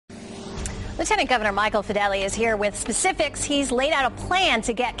Lieutenant Governor Michael Fedele is here with specifics. He's laid out a plan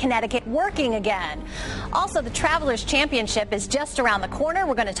to get Connecticut working again. Also, the Travelers Championship is just around the corner.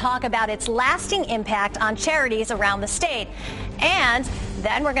 We're going to talk about its lasting impact on charities around the state. And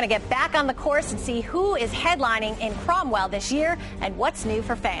then we're going to get back on the course and see who is headlining in Cromwell this year and what's new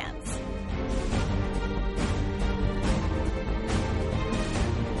for fans.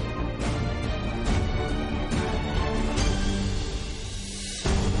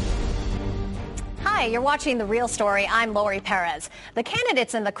 Hi, you're watching The Real Story. I'm Lori Perez. The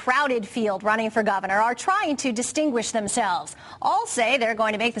candidates in the crowded field running for governor are trying to distinguish themselves. All say they're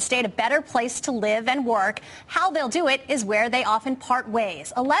going to make the state a better place to live and work. How they'll do it is where they often part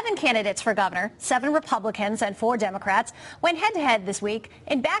ways. 11 candidates for governor, 7 Republicans and 4 Democrats, went head-to-head this week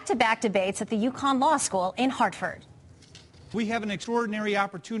in back-to-back debates at the UConn Law School in Hartford. We have an extraordinary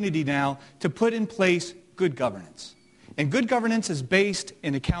opportunity now to put in place good governance. And good governance is based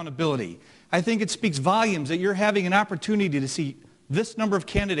in accountability. I think it speaks volumes that you're having an opportunity to see this number of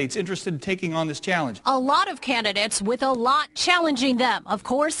candidates interested in taking on this challenge. A lot of candidates with a lot challenging them, of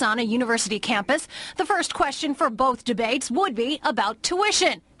course, on a university campus. The first question for both debates would be about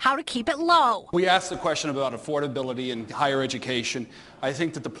tuition, how to keep it low. We asked the question about affordability in higher education. I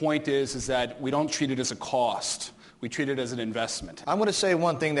think that the point is that we don't treat it as a cost. We treat it as an investment. I'm going to say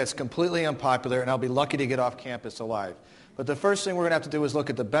one thing that's completely unpopular, and I'll be lucky to get off campus alive. But the first thing we're going to have to do is look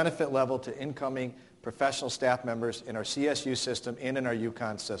at the benefit level to incoming professional staff members in our CSU system and in our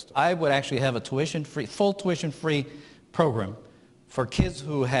UConn system. I would actually have a tuition-free, full tuition-free program for kids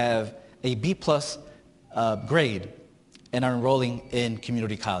who have a B-plus grade and are enrolling in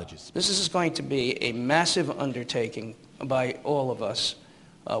community colleges. This is going to be a massive undertaking by all of us.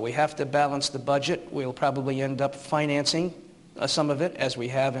 We have to balance the budget. We'll probably end up financing some of it, as we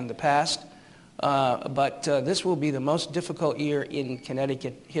have in the past. But this will be the most difficult year in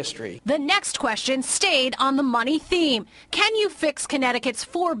Connecticut history. The next question stayed on the money theme. Can you fix Connecticut's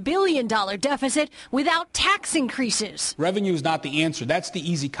 $4 billion deficit without tax increases? Revenue is not the answer. That's the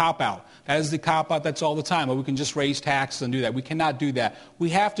easy cop-out. That is the cop-out that's all the time. Or we can just raise taxes and do that. We cannot do that. We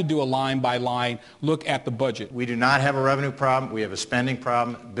have to do a line-by-line look at the budget. We do not have a revenue problem. We have a spending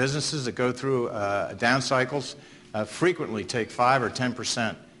problem. Businesses that go through down cycles frequently take 5 or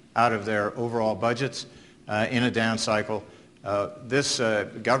 10% out of their overall budgets in a down cycle. This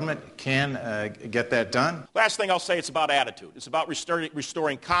government can get that done. Last thing I'll say, it's about attitude. It's about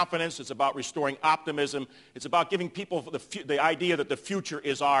restoring confidence. It's about restoring optimism. It's about giving people the idea that the future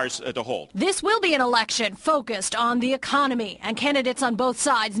is ours to hold. This will be an election focused on the economy, and candidates on both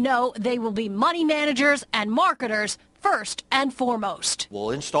sides know they will be money managers and marketers first and foremost.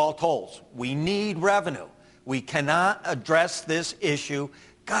 We'll install tolls. We need revenue. We cannot address this issue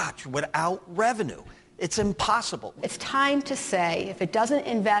without revenue. It's impossible. It's time to say if it doesn't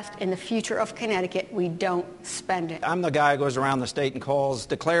invest in the future of Connecticut, we don't spend it. I'm the guy who goes around the state and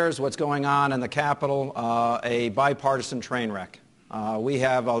declares what's going on in the Capitol a bipartisan train wreck. We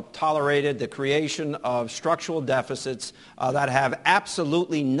have tolerated the creation of structural deficits that have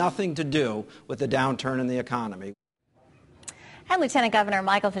absolutely nothing to do with the downturn in the economy. And Lieutenant Governor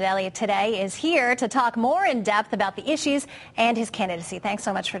Michael Fedele today is here to talk more in depth about the issues and his candidacy. Thanks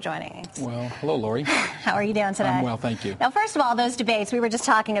so much for joining us. Well, hello, Lori. How are you doing today? I'm well, thank you. Now, first of all, those debates we were just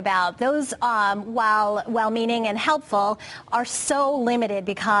talking about, those, while well-meaning and helpful, are so limited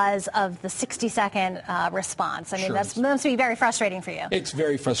because of the 60-second response. I mean, that must be very frustrating for you. It's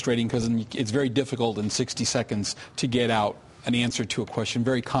very frustrating because it's very difficult in 60 seconds to get out an answer to a question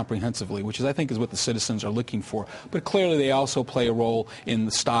very comprehensively, which I think is what the citizens are looking for. But clearly they also play a role in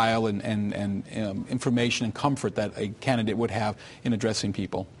the style and information and comfort that a candidate would have in addressing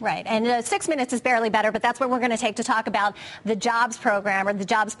people. Right. And 6 minutes is barely better, but that's what we're going to take to talk about the jobs program or the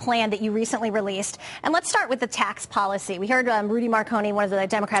jobs plan that you recently released. And let's start with the tax policy. We heard Rudy Marconi, one of the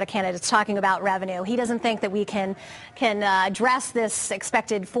Democratic candidates, talking about revenue. He doesn't think that we can address this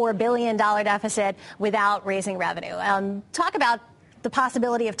expected $4 billion deficit without raising revenue. Talk about the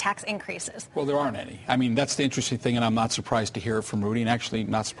possibility of tax increases. Well, there aren't any. I mean, that's the interesting thing, and I'm not surprised to hear it from Rudy, and actually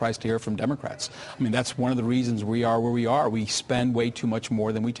not surprised to hear it from Democrats. I mean, that's one of the reasons we are where we are. We spend way too much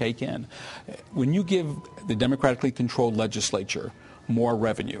more than we take in. When you give the democratically controlled legislature more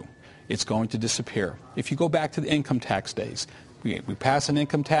revenue, it's going to disappear. If you go back to the income tax days, we pass an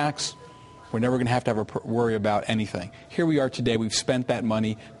income tax, we're never going to have worry about anything. Here we are today. We've spent that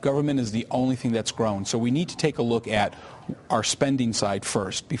money. Government is the only thing that's grown. So we need to take a look at our spending side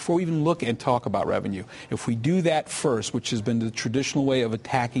first before we even look and talk about revenue. If we do that first, which has been the traditional way of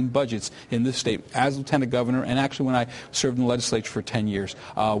attacking budgets in this state, as Lieutenant Governor, and actually when I served in the legislature for 10 years,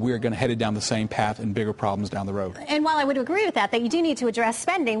 we are going to head down the same path and bigger problems down the road. And while I would agree with that you do need to address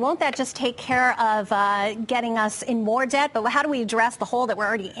spending, won't that just take care of getting us in more debt? But how do we address the hole that we're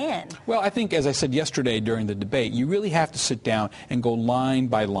already in? Well, I think, as I said yesterday during the debate, you really have to sit down and go line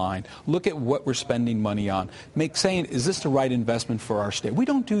by line, look at what we're spending money on, saying, is this the right investment for our state? We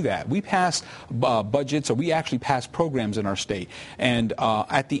don't do that. We pass budgets, or we actually pass programs in our state. And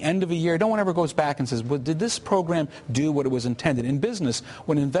at the end of a year, no one ever goes back and says, well, did this program do what it was intended? In business,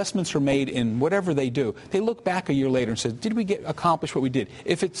 when investments are made in whatever they do, they look back a year later and say, did we accomplish what we did?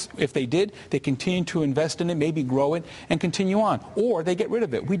 If they did, they continue to invest in it, maybe grow it, and continue on. Or they get rid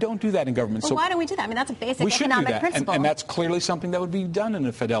of it. We don't do that in government. Well, so why don't we do that? I mean, that's a basic we economic do that. principle. And that's clearly something that would be done in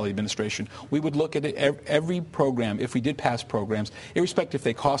the Fedele administration. We would look at it, every program, if we did pass programs, irrespective if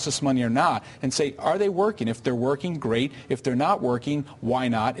they cost us money or not, and say, are they working? If they're working, great. If they're not working, why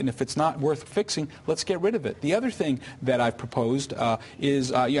not? And if it's not worth fixing, let's get rid of it. The other thing that I've proposed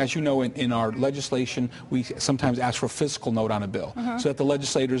is, as you know, in our legislation, we sometimes ask for a fiscal note on a bill so that the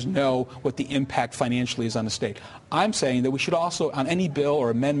legislators know what the impact financially is on the state. I'm saying that we should also, on any bill or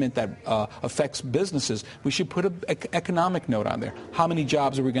amendment that affects businesses, we should put an economic note on there. How many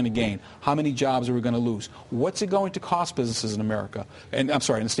jobs are we going to gain? How many jobs are we going to lose? What's it going to cost businesses in America? And I'm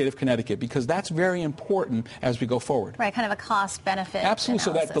sorry, in the state of Connecticut, because that's very important as we go forward. Right, kind of a cost-benefit Absolutely,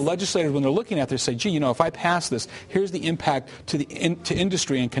 analysis. So that the legislators, when they're looking at this, say, gee, if I pass this, here's the impact to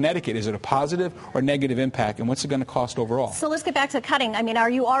industry in Connecticut. Is it a positive or negative impact, and what's it going to cost overall? So let's get back to cutting. I mean, are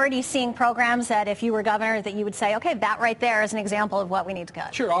you already seeing programs that if you were governor that you would say, okay, that right there is an example of what we need to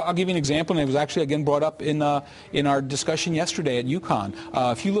cut? Sure, I'll give you an example, and it was actually, again, brought up in our discussion yesterday at UConn.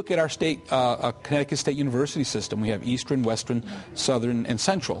 If you look at our state, Connecticut State University system, we have Eastern, Western, Southern, and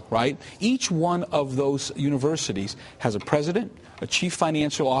Central, right? Each one of those universities has a president, a chief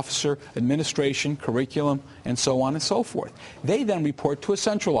financial officer, administration, curriculum, and so on and so forth. They then report to a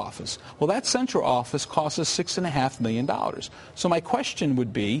central office. Well, that central office costs us $6.5 million. So my question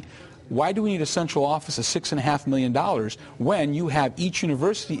would be, why do we need a central office of $6.5 million when you have each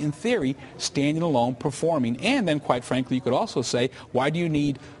university, in theory, standing alone, performing? And then, quite frankly, you could also say, why do you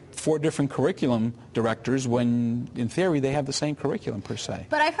need 4 different curriculum directors when, in theory, they have the same curriculum, per se?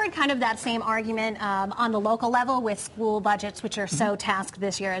 But I've heard kind of that same argument on the local level with school budgets, which are so tasked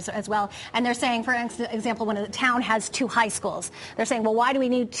this year as well. And they're saying, for example, when a town has 2 high schools, they're saying, well, why do we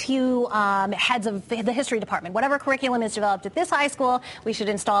need 2 heads of the history department? Whatever curriculum is developed at this high school, we should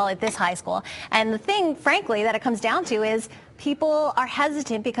install at this high school. And the thing, frankly, that it comes down to is people are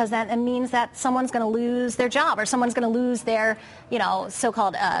hesitant because that means that someone's going to lose their job or someone's going to lose their,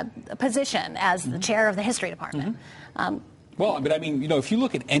 so-called position as the chair of the history department. Well, but I mean, if you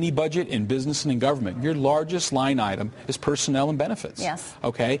look at any budget in business and in government, your largest line item is personnel and benefits. Yes.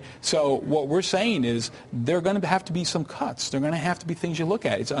 Okay? So what we're saying is there are going to have to be some cuts. There are going to have to be things you look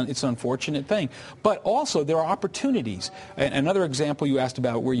at. It's an unfortunate thing. But also there are opportunities. And another example you asked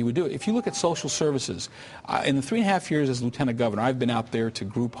about where you would do it. If you look at social services, in the 3.5 years as Lieutenant Governor, I've been out there to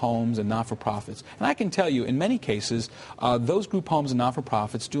group homes and not-for-profits. And I can tell you, in many cases, those group homes and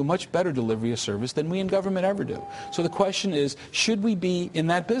not-for-profits do a much better delivery of service than we in government ever do. So the question is, should we be in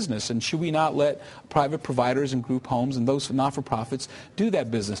that business, and should we not let private providers and group homes and those not-for-profits do that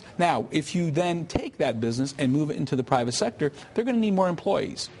business? Now, if you then take that business and move it into the private sector, they're going to need more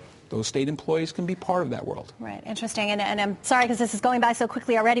employees. Those state employees can be part of that world. Right. Interesting. And I'm sorry because this is going by so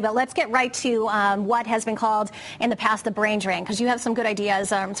quickly already, but let's get right to what has been called in the past the brain drain, because you have some good ideas,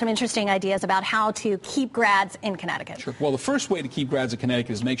 some interesting ideas about how to keep grads in Connecticut. Sure. Well, the first way to keep grads in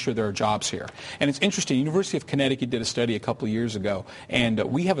Connecticut is make sure there are jobs here. And it's interesting. University of Connecticut did a study a couple of years ago, and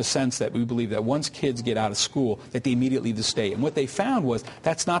we have a sense that we believe that once kids get out of school, that they immediately leave the state. And what they found was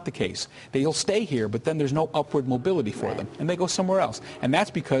that's not the case. They'll stay here, but then there's no upward mobility for them, and they go somewhere else. And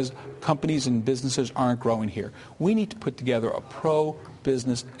that's because companies and businesses aren't growing here. We need to put together a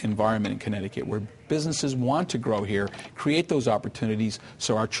pro-business environment in Connecticut where businesses want to grow here, create those opportunities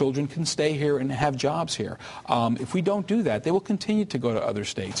so our children can stay here and have jobs here. If we don't do that, they will continue to go to other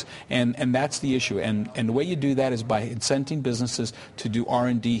states, and that's the issue. And the way you do that is by incenting businesses to do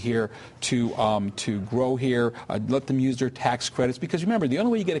R&D here, to grow here, let them use their tax credits. Because remember, the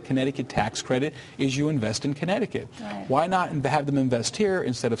only way you get a Connecticut tax credit is you invest in Connecticut. Right. Why not have them invest here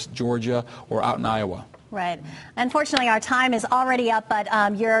instead of Georgia or out in Iowa? Right. Unfortunately, our time is already up, but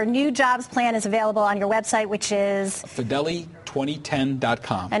your new jobs plan is available on your website, which is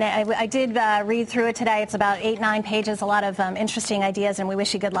Fedele2010.com. And I did read through it today. It's about 8-9 pages, a lot of interesting ideas, and we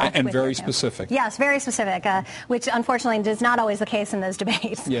wish you good luck. And very specific. Yes, very specific, which unfortunately is not always the case in those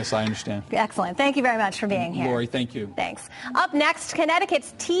debates. Yes, I understand. Excellent. Thank you very much for being here. Lori, thank you. Thanks. Up next,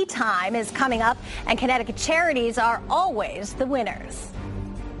 Connecticut's Tea Time is coming up, and Connecticut charities are always the winners.